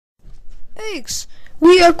Eggs.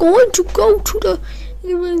 We are going to go to the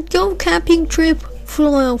camping trip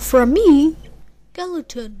from me,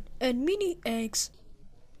 skeleton, and mini eggs.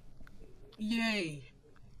 Yay!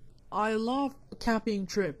 I love a camping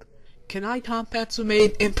trip. Can I come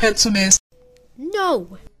Pencilmate in Pencilmiss?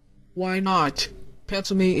 No. Why not?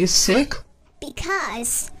 Pencilmate is sick?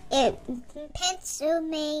 Because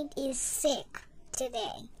Pencilmate is sick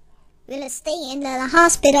today. We'll stay in the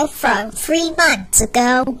hospital from 3 months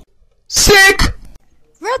ago. Sick!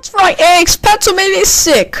 That's right, Eggs. Pencilmate is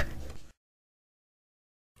sick.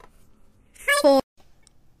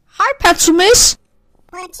 Hi, Pencilmiss.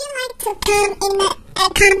 Would you like to come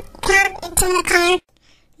into the car?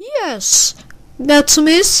 Yes,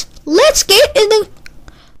 Pencilmiss. Let's get in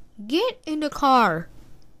the car.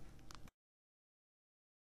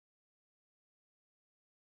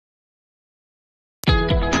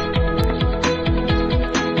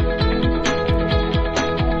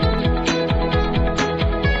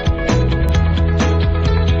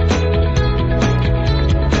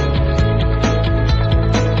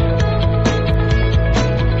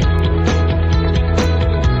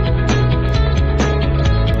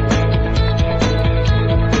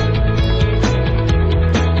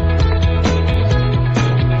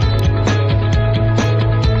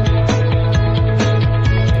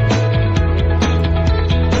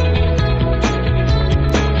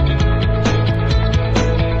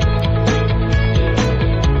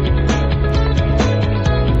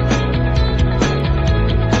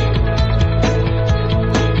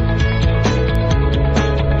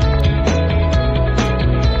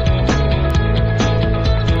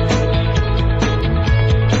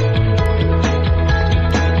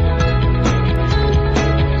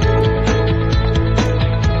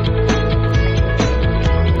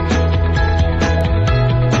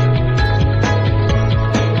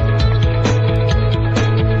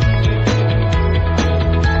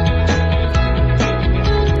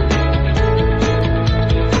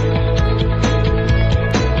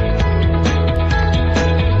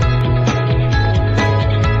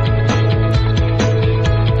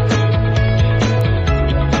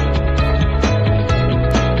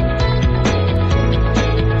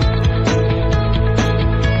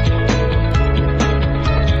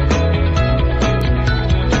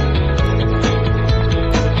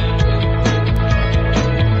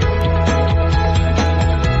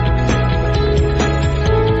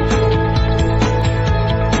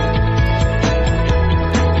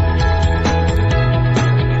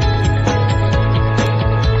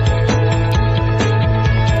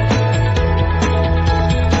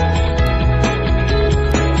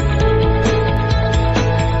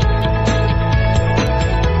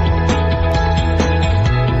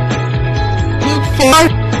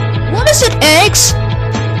 What is it, Eggs?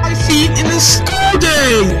 I see it in the school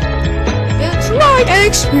day! That's right,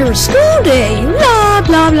 Eggs. Your school day. Blah,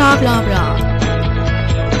 blah, blah, blah, blah.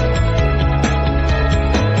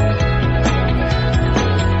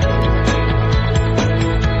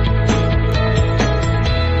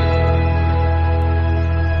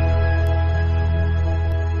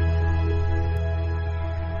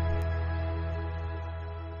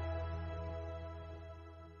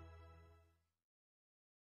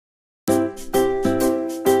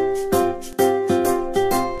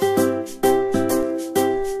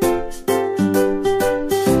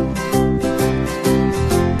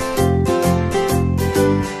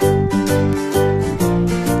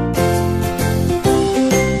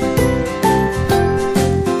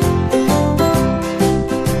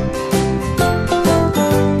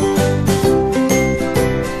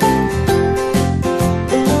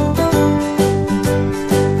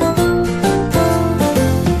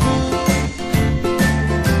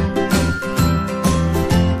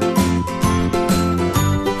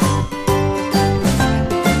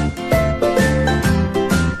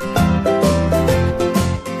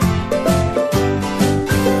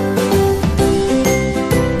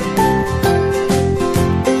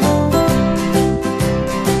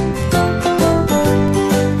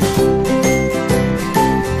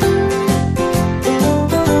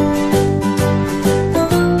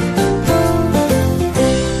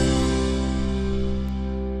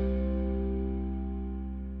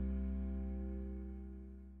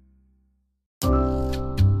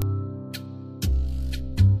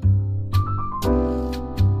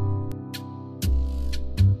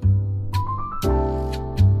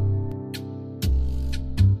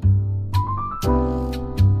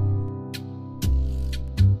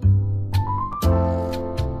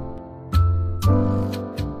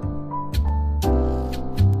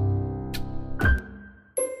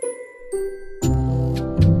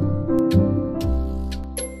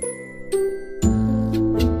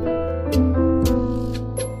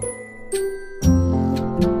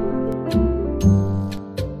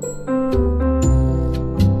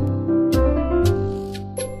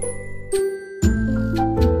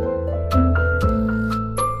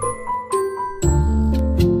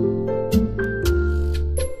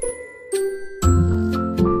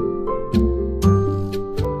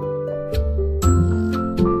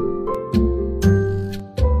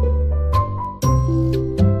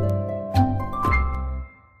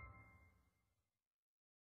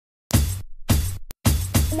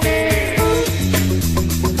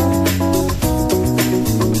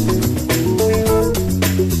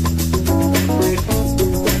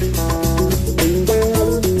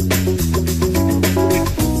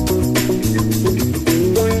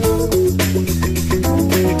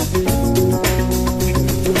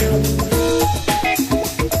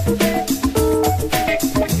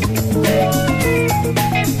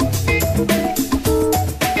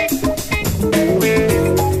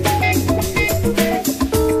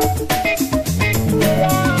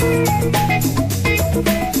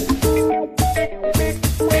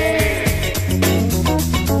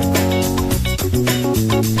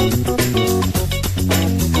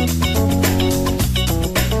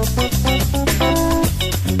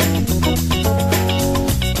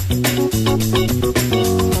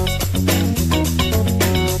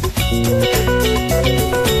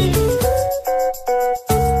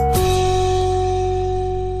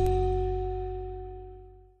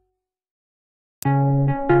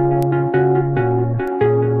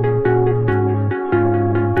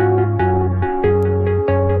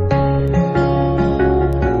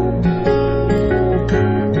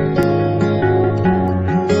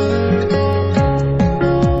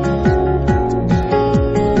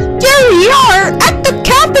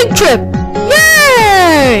 camping trip!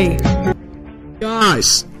 Yay!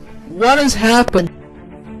 Guys, what has happened?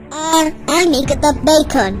 I make the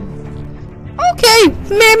bacon. Okay,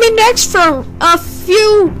 maybe next for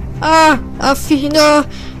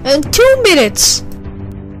in 2 minutes.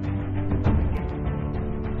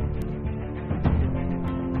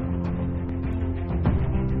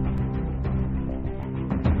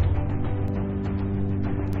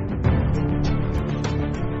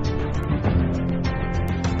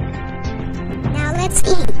 Now let's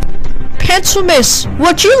eat. Pencil Miss,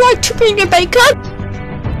 would you like to bring the bacon?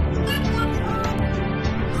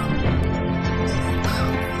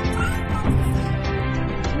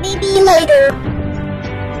 Maybe later.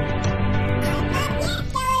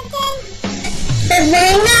 But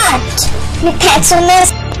why not? Pencil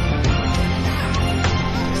Miss.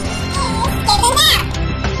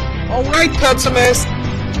 Alright, Pessimus.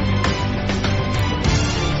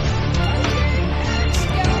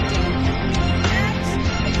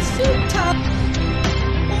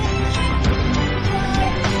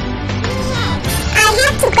 I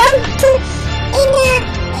have to go to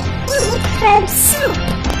eat from soup.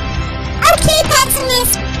 Okay,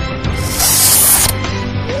 Pessimus.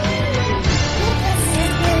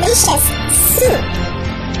 Delicious soup.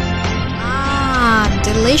 Ah,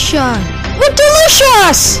 delicious. What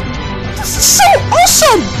delicious! This is so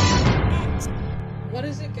awesome! What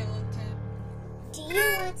is it, Skeleton? Do you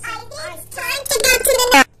want some? It's time to go to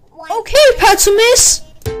the Okay, Pencil Miss.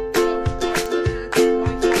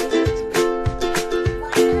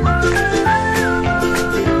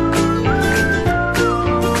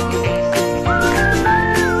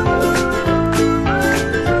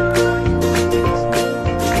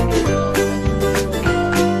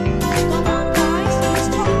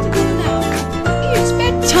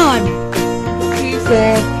 Time.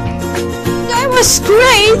 That was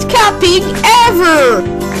great camping ever!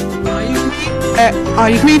 Are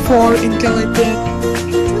you ready for Skeleton?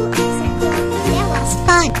 That was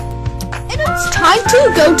fun. And it's time to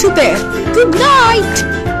go to bed. Good night!